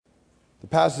The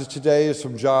passage today is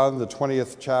from John, the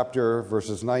 20th chapter,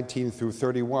 verses 19 through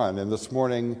 31, and this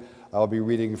morning I'll be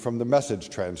reading from the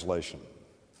Message translation.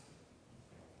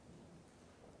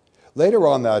 Later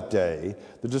on that day,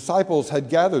 the disciples had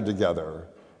gathered together,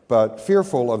 but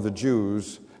fearful of the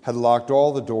Jews, had locked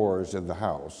all the doors in the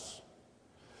house.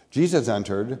 Jesus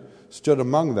entered, stood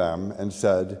among them, and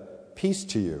said, "Peace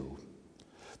to you."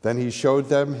 Then he showed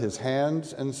them his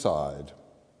hands and side.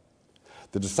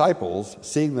 The disciples,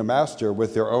 seeing the Master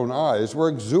with their own eyes, were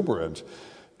exuberant.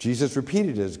 Jesus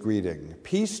repeated his greeting,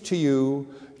 "Peace to you,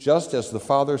 just as the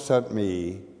Father sent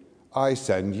me, I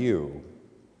send you."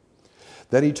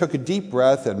 Then he took a deep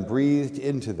breath and breathed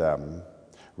into them,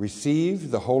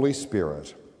 "Receive the Holy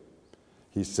Spirit."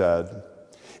 He said,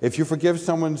 "If you forgive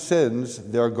someone's sins,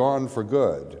 they're gone for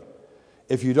good.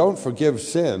 If you don't forgive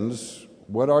sins,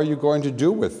 what are you going to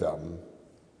do with them?"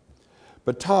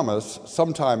 But Thomas,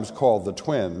 sometimes called the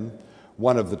twin,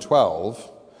 one of the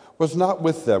 12, was not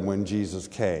with them when Jesus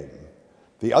came.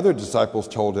 The other disciples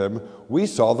told him, "We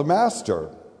saw the Master."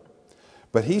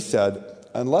 But he said,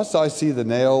 "Unless I see the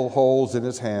nail holes in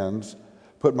his hands,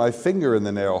 put my finger in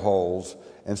the nail holes,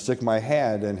 and stick my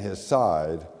hand in his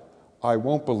side, I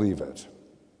won't believe it."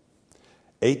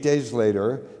 8 days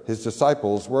later, his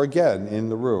disciples were again in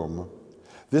the room.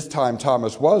 This time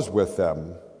Thomas was with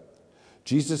them.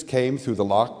 Jesus came through the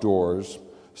locked doors,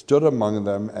 stood among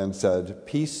them, and said,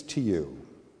 "Peace to you."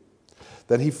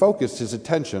 Then he focused his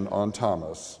attention on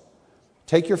Thomas.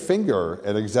 "Take your finger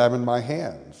and examine my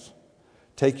hands.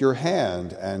 Take your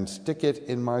hand and stick it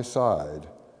in my side.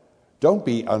 Don't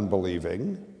be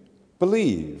unbelieving,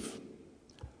 believe."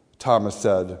 Thomas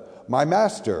said, "My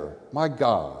Master, my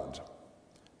God."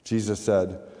 Jesus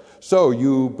said, "So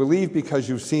you believe because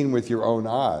you've seen with your own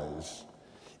eyes.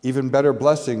 Even better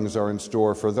blessings are in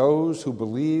store for those who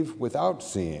believe without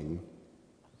seeing."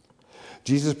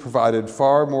 Jesus provided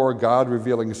far more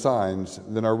God-revealing signs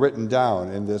than are written down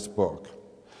in this book.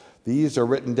 These are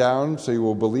written down so you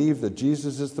will believe that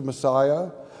Jesus is the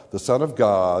Messiah, the Son of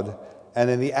God,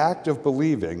 and in the act of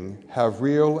believing, have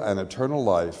real and eternal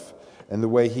life in the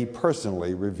way he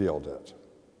personally revealed it.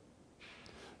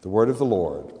 The word of the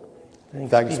Lord.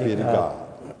 Thanks be to God.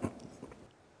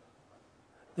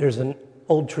 There's an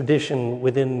old tradition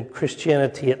within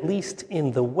Christianity, at least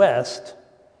in the West,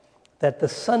 that the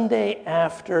Sunday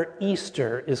after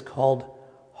Easter is called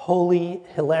Holy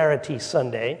Hilarity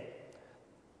Sunday.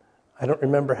 I don't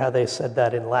remember how they said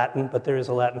that in Latin, but there is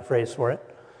a Latin phrase for it.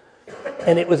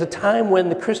 And it was a time when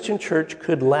the Christian church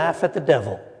could laugh at the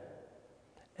devil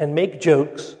and make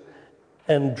jokes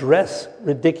and dress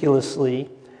ridiculously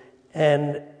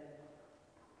and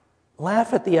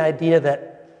laugh at the idea that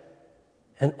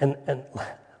and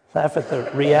laugh at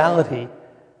the reality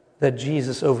that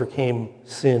Jesus overcame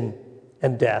sin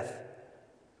and death,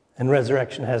 and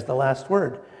resurrection has the last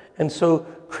word. And so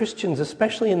Christians,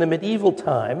 especially in the medieval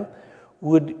time,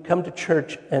 would come to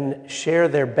church and share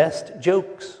their best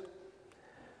jokes.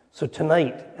 So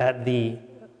tonight at the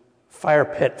fire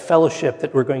pit fellowship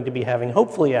that we're going to be having,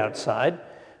 hopefully outside,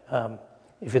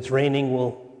 if it's raining,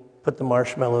 we'll put the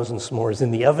marshmallows and s'mores in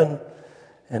the oven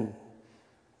and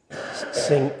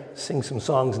sing some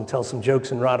songs and tell some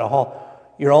jokes in Rada Hall.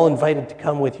 You're all invited to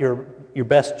come with your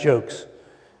best jokes.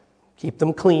 Keep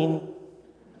them clean.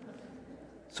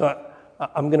 So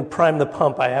I'm going to prime the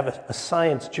pump. I have a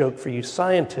science joke for you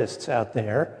scientists out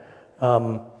there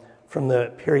from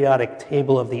the periodic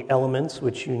table of the elements,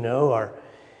 which you know are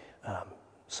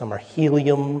some are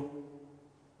helium,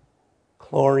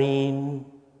 chlorine,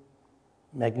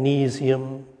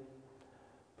 magnesium,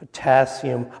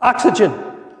 potassium,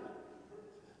 oxygen.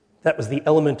 That was the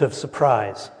element of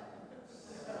surprise.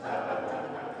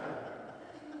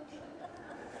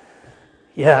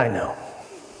 Yeah, I know.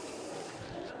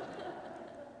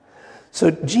 So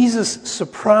Jesus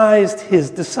surprised his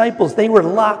disciples. They were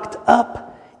locked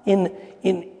up in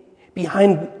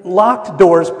behind locked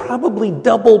doors, probably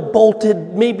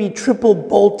double-bolted, maybe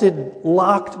triple-bolted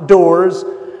locked doors,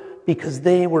 because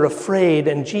they were afraid.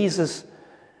 And Jesus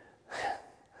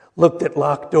looked at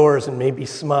locked doors and maybe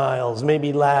smiles,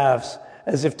 maybe laughs,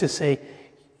 as if to say,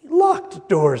 locked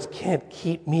doors can't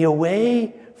keep me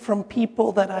away from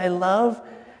people that I love.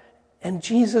 And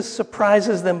Jesus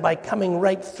surprises them by coming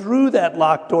right through that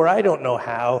locked door. I don't know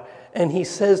how. And he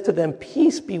says to them,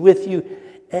 "Peace be with you."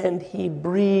 And he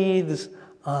breathes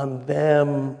on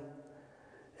them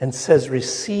and says,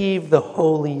 "Receive the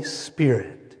Holy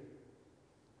Spirit."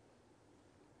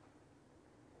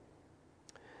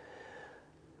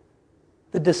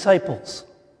 The disciples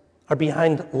are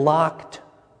behind locked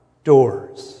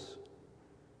doors.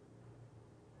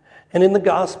 And in the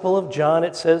Gospel of John,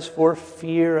 it says, for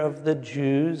fear of the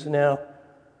Jews. Now,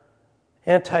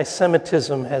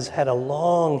 anti-Semitism has had a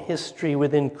long history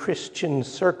within Christian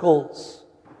circles,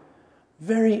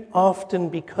 very often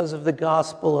because of the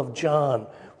Gospel of John,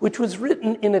 which was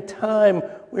written in a time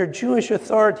where Jewish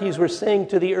authorities were saying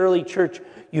to the early church,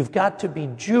 you've got to be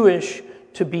Jewish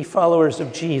to be followers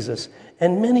of Jesus.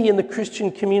 And many in the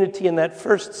Christian community in that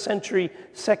first century,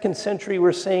 second century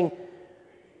were saying,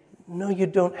 no, you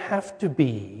don't have to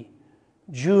be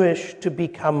Jewish to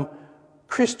become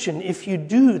Christian. If you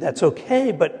do, that's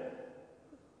okay, but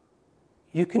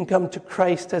you can come to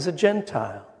Christ as a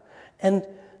Gentile. And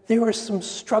there were some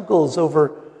struggles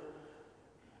over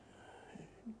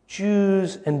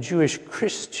Jews and Jewish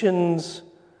Christians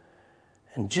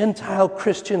and Gentile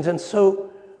Christians. And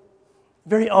so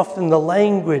very often the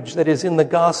language that is in the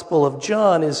Gospel of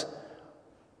John is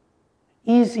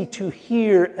easy to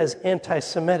hear as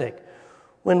anti-Semitic.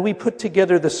 When we put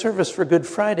together the service for Good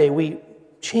Friday, we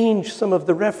changed some of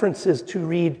the references to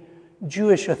read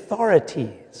Jewish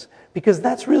authorities, because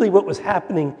that's really what was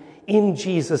happening in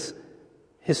Jesus'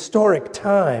 historic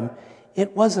time.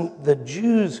 It wasn't the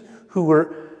Jews who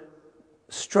were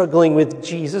struggling with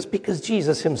Jesus, because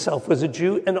Jesus himself was a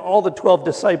Jew, and all the 12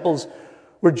 disciples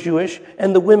were Jewish,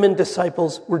 and the women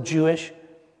disciples were Jewish.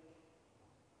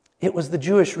 It was the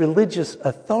Jewish religious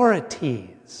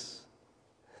authorities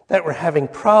that were having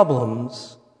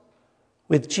problems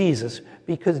with Jesus,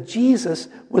 because Jesus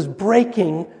was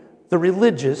breaking the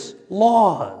religious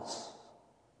laws.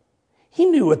 He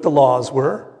knew what the laws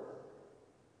were,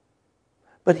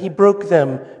 but he broke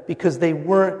them because they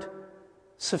weren't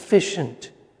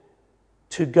sufficient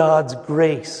to God's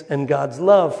grace and God's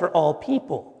love for all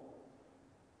people.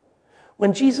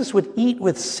 When Jesus would eat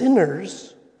with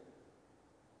sinners,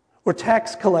 or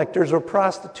tax collectors, or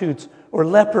prostitutes, or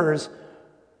lepers,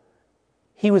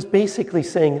 he was basically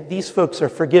saying, these folks are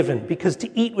forgiven, because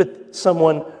to eat with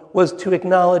someone was to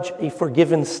acknowledge a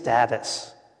forgiven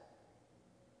status.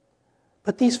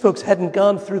 But these folks hadn't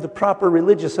gone through the proper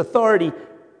religious authority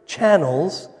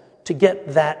channels to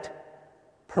get that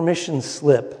permission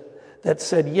slip that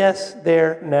said, yes,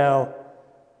 they're now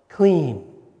clean.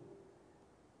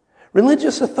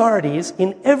 Religious authorities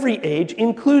in every age,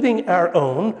 including our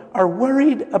own, are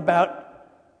worried about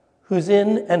who's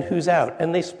in and who's out.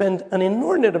 And they spend an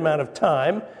inordinate amount of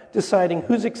time deciding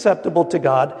who's acceptable to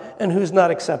God and who's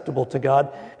not acceptable to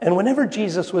God. And whenever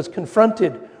Jesus was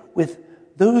confronted with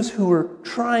those who were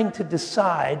trying to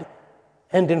decide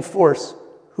and enforce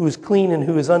who is clean and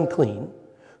who is unclean,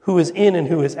 who is in and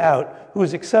who is out, who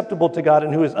is acceptable to God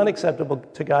and who is unacceptable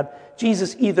to God,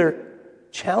 Jesus either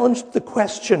challenged the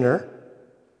questioner,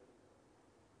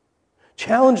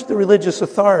 challenged the religious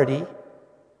authority,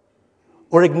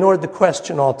 or ignored the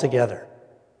question altogether.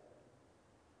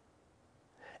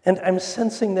 And I'm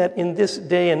sensing that in this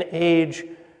day and age,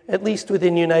 at least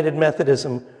within United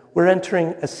Methodism, we're entering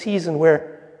a season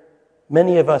where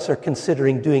many of us are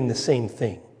considering doing the same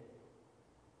thing.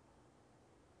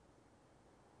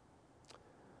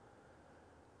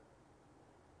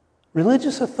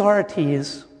 Religious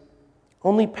authorities'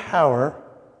 only power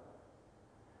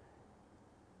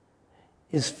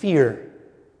is fear.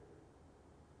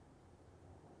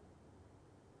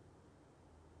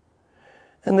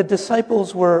 And the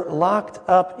disciples were locked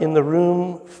up in the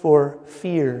room for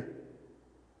fear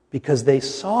because they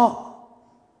saw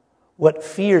what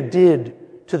fear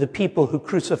did to the people who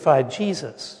crucified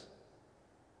Jesus.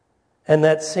 And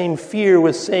that same fear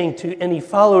was saying to any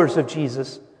followers of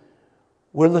Jesus,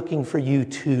 we're looking for you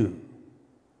too.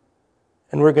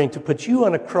 And we're going to put you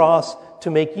on a cross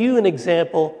to make you an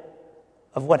example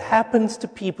of what happens to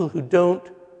people who don't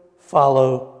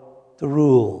follow the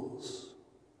rules.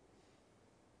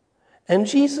 And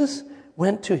Jesus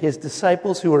went to his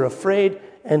disciples who were afraid,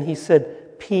 and he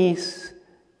said, peace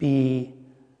be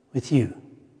with you.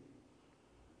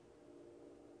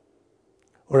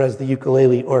 Or as the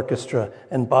ukulele orchestra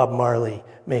and Bob Marley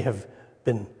may have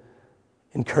been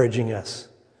encouraging us,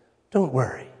 don't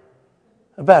worry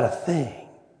about a thing,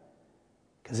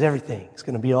 because everything's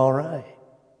going to be all right.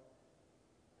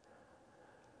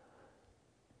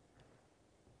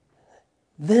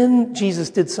 Then Jesus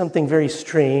did something very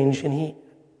strange, and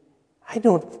I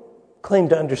don't claim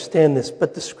to understand this,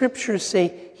 but the scriptures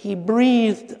say he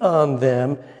breathed on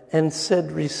them and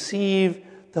said, receive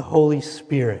the Holy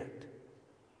Spirit.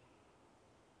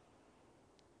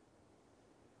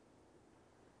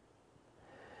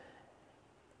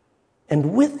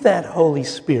 And with that Holy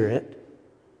Spirit,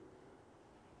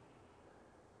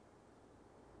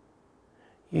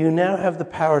 you now have the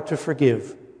power to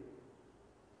forgive.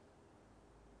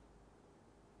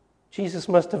 Jesus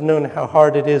must have known how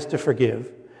hard it is to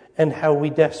forgive and how we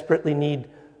desperately need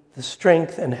the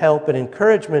strength and help and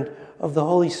encouragement of the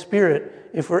Holy Spirit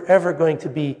if we're ever going to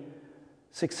be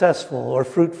successful or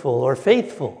fruitful or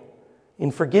faithful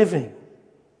in forgiving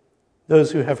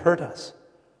those who have hurt us.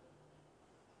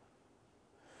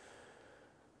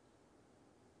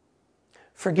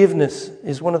 Forgiveness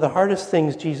is one of the hardest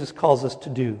things Jesus calls us to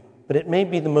do, but it may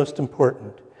be the most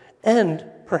important and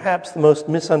perhaps the most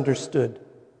misunderstood.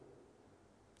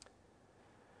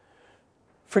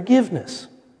 Forgiveness.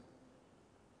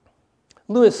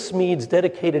 Lewis Smedes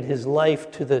dedicated his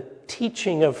life to the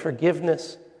teaching of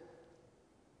forgiveness.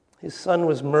 His son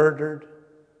was murdered.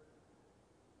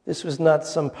 This was not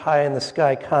some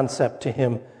pie-in-the-sky concept to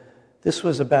him. This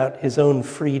was about his own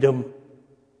freedom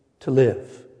to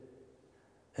live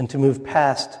and to move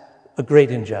past a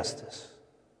great injustice.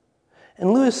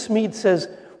 And Lewis Smedes says,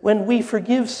 when we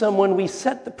forgive someone, we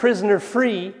set the prisoner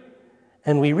free,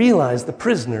 and we realize the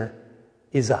prisoner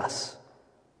is us.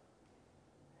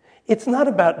 It's not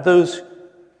about those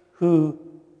who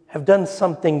have done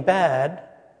something bad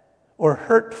or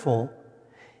hurtful.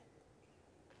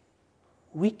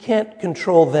 We can't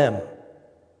control them.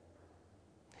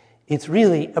 It's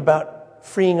really about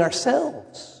freeing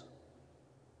ourselves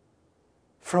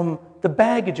from the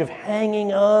baggage of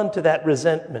hanging on to that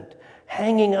resentment,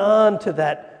 hanging on to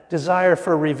that desire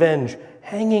for revenge,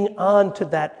 hanging on to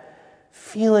that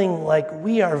feeling like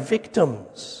we are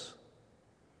victims.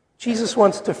 Jesus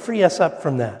wants to free us up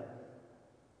from that.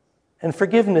 And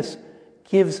forgiveness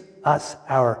gives us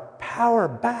our power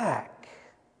back.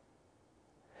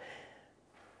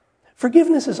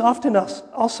 Forgiveness is often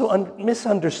also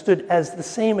misunderstood as the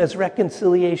same as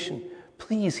reconciliation.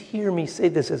 Please hear me say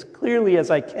this as clearly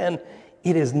as I can.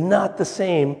 It is not the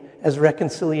same as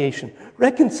reconciliation.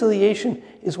 Reconciliation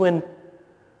is when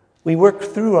we work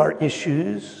through our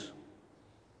issues,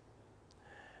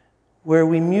 where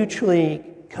we mutually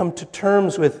come to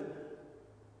terms with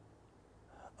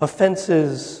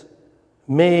offenses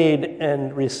made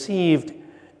and received,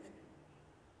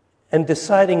 and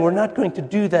deciding we're not going to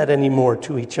do that anymore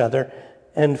to each other,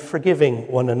 and forgiving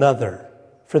one another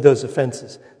for those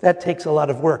offenses. That takes a lot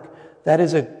of work. That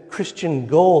is a Christian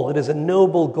goal. It is a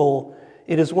noble goal.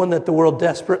 It is one that the world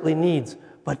desperately needs.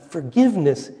 But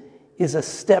forgiveness is a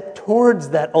step towards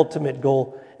that ultimate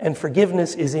goal, and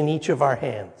forgiveness is in each of our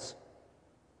hands.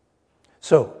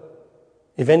 So,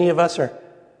 if any of us are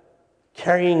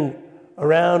carrying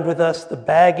around with us the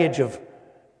baggage of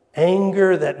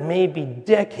anger that may be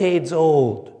decades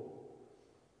old,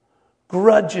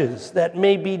 grudges that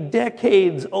may be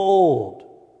decades old,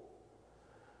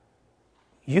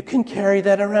 you can carry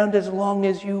that around as long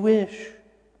as you wish.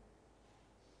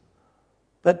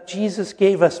 But Jesus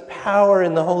gave us power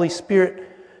in the Holy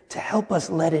Spirit to help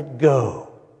us let it go.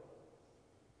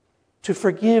 To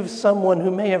forgive someone who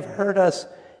may have hurt us,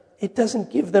 it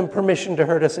doesn't give them permission to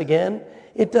hurt us again.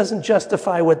 It doesn't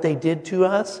justify what they did to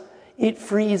us. It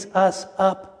frees us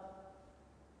up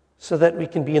so that we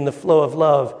can be in the flow of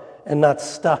love and not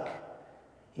stuck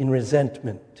in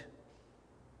resentment.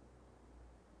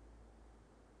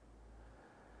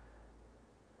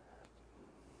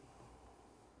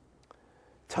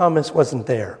 Thomas wasn't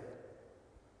there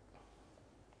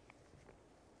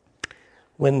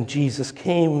when Jesus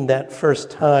came that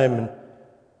first time and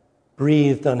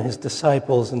breathed on his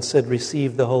disciples and said,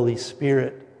 "Receive the Holy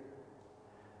Spirit."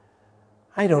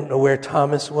 I don't know where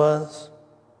Thomas was.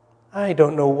 I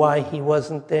don't know why he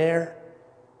wasn't there.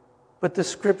 But the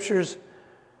scriptures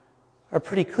are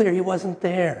pretty clear. He wasn't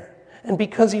there. And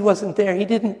because he wasn't there, he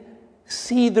didn't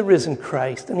see the risen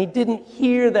Christ, and he didn't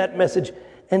hear that message.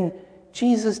 And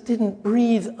Jesus didn't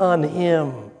breathe on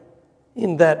him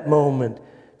in that moment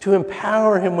to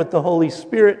empower him with the Holy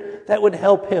Spirit that would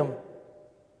help him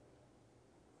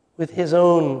with his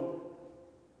own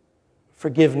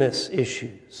forgiveness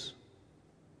issues.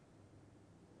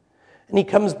 And he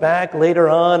comes back later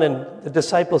on, and the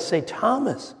disciples say,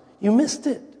 "Thomas, you missed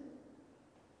it.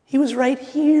 He was right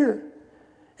here."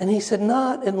 And he said,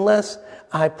 "Not unless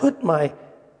I put my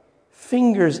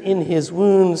fingers in his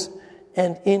wounds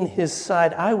and in his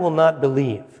side, I will not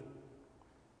believe."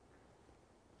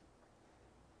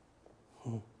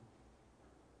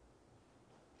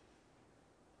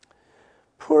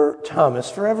 Poor Thomas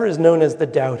forever is known as the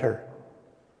doubter.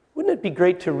 Wouldn't it be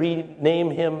great to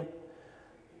rename him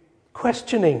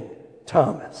Questioning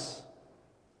Thomas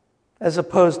as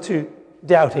opposed to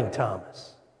Doubting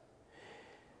Thomas?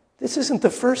 This isn't the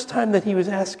first time that he was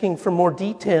asking for more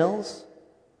details.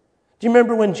 Do you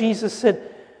remember when Jesus said,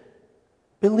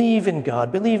 "Believe in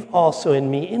God, believe also in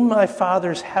me. In my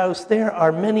Father's house there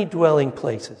are many dwelling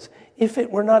places. If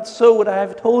it were not so, would I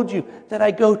have told you that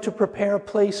I go to prepare a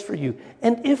place for you?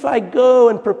 And if I go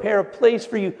and prepare a place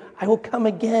for you, I will come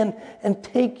again and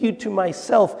take you to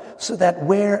myself, so that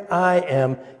where I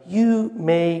am, you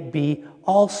may be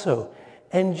also.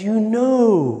 And you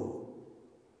know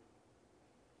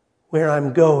where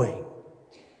I'm going,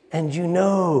 and you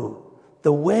know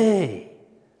the way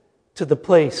to the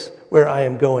place where I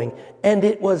am going. And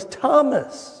it was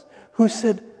Thomas who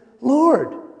said,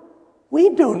 Lord,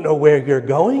 we don't know where you're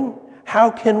going.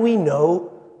 How can we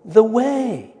know the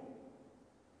way?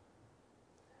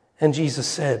 And Jesus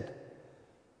said,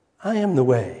 I am the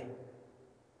way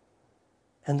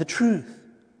and the truth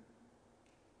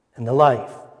and the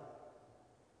life.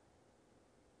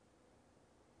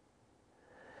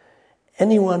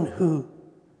 Anyone who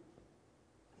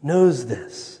knows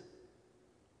this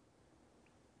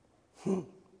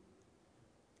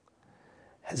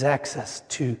has access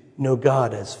to know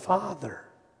God as Father.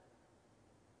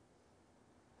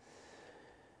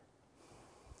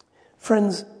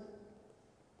 Friends,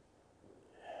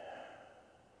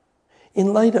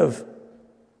 in light of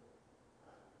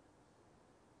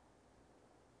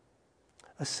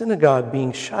a synagogue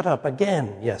being shut up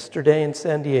again yesterday in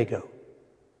San Diego,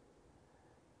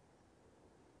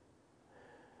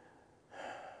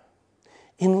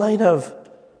 in light of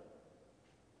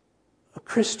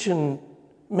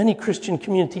many Christian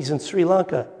communities in Sri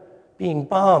Lanka being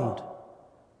bombed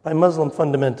by Muslim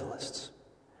fundamentalists,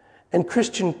 and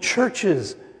Christian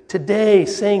churches today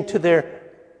saying to their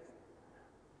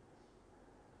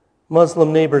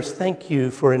Muslim neighbors, thank you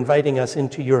for inviting us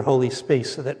into your holy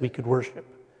space so that we could worship.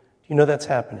 Do you know that's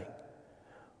happening?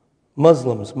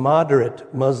 Muslims,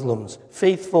 moderate Muslims,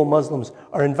 faithful Muslims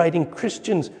are inviting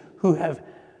Christians who have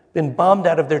been bombed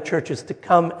out of their churches to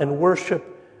come and worship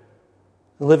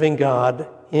the living God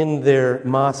in their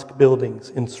mosque buildings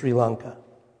in Sri Lanka.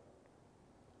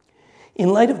 In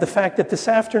light of the fact that this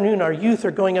afternoon our youth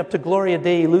are going up to Gloria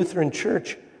Dei Lutheran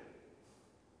Church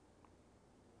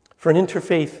for an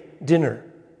interfaith dinner,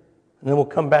 and then we'll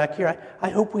come back here, I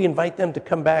hope we invite them to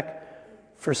come back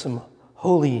for some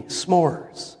holy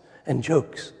s'mores and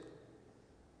jokes.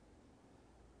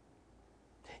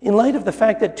 In light of the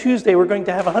fact that Tuesday we're going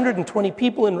to have 120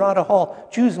 people in Rada Hall,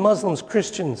 Jews, Muslims,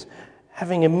 Christians,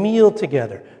 having a meal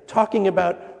together, talking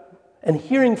about and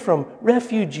hearing from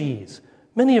refugees,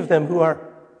 many of them who are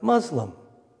Muslim,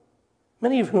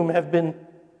 many of whom have been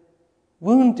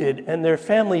wounded and their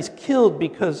families killed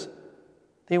because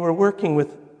they were working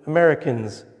with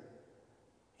Americans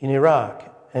in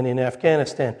Iraq and in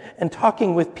Afghanistan, and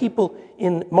talking with people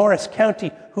in Morris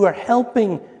County who are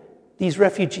helping these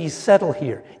refugees settle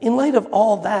here. In light of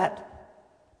all that,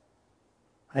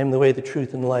 I am the way, the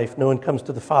truth, and the life. No one comes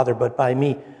to the Father but by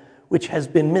me, which has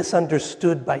been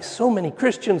misunderstood by so many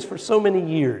Christians for so many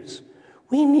years.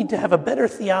 We need to have a better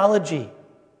theology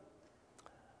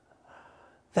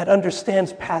that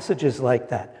understands passages like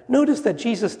that. Notice that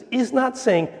Jesus is not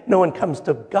saying, no one comes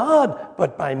to God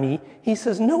but by me. He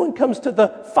says, no one comes to the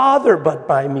Father but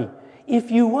by me. If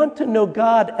you want to know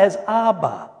God as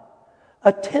Abba,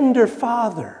 a tender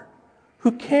father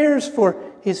who cares for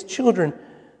his children,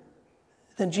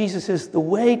 then Jesus is the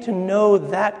way to know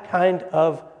that kind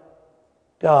of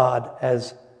God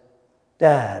as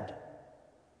Dad.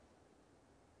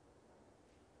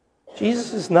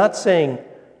 Jesus is not saying,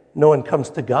 no one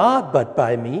comes to God but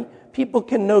by me. People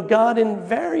can know God in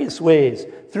various ways,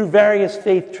 through various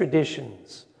faith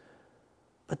traditions.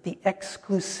 But the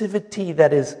exclusivity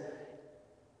that is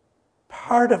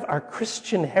part of our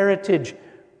Christian heritage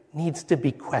needs to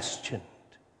be questioned.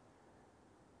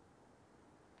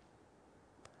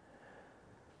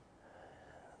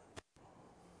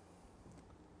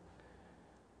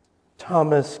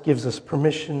 Thomas gives us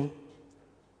permission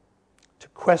to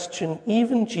question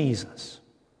even Jesus,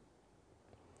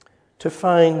 to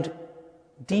find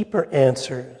deeper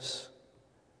answers.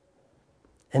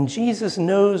 And Jesus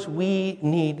knows we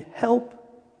need help,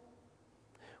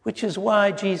 which is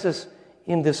why Jesus,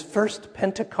 in this first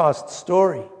Pentecost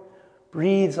story,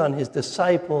 breathes on his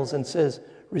disciples and says,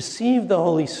 receive the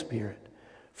Holy Spirit.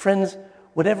 Friends,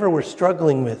 whatever we're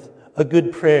struggling with, a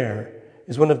good prayer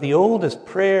is one of the oldest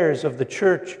prayers of the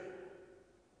church.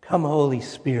 Come, Holy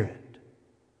Spirit.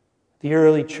 The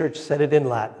early church said it in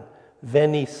Latin,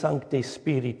 Veni Sancte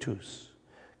Spiritus.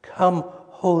 Come,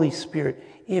 Holy Spirit.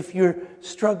 If you're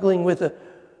struggling with a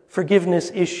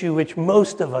forgiveness issue, which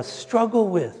most of us struggle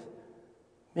with,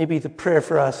 maybe the prayer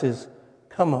for us is,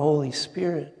 come, Holy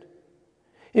Spirit.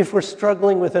 If we're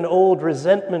struggling with an old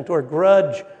resentment or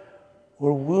grudge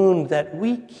or wound that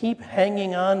we keep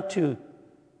hanging on to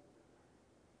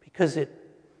because it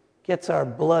gets our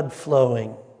blood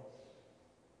flowing,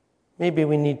 Maybe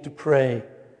we need to pray,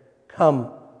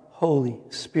 come, Holy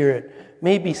Spirit.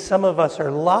 Maybe some of us are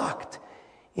locked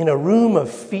in a room of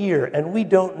fear and we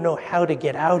don't know how to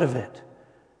get out of it.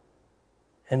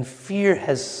 And fear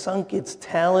has sunk its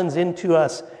talons into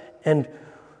us and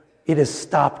it has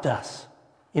stopped us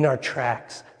in our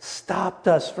tracks, stopped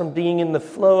us from being in the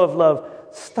flow of love,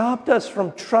 stopped us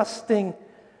from trusting.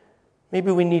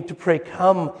 Maybe we need to pray,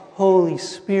 come, Holy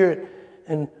Spirit,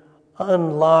 and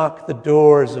unlock the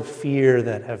doors of fear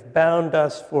that have bound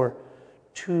us for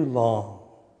too long.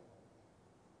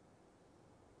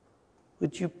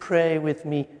 Would you pray with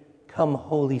me, come,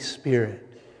 Holy Spirit?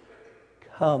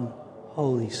 Come,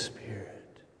 Holy Spirit.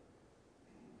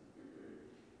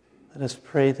 Let us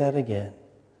pray that again.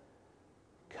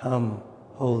 Come,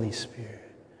 Holy Spirit.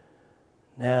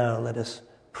 Now let us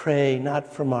pray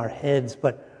not from our heads,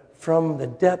 but from the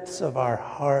depths of our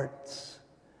hearts.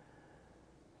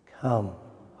 Come,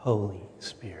 Holy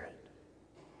Spirit.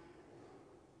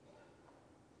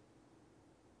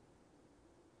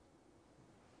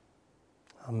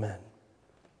 Amen.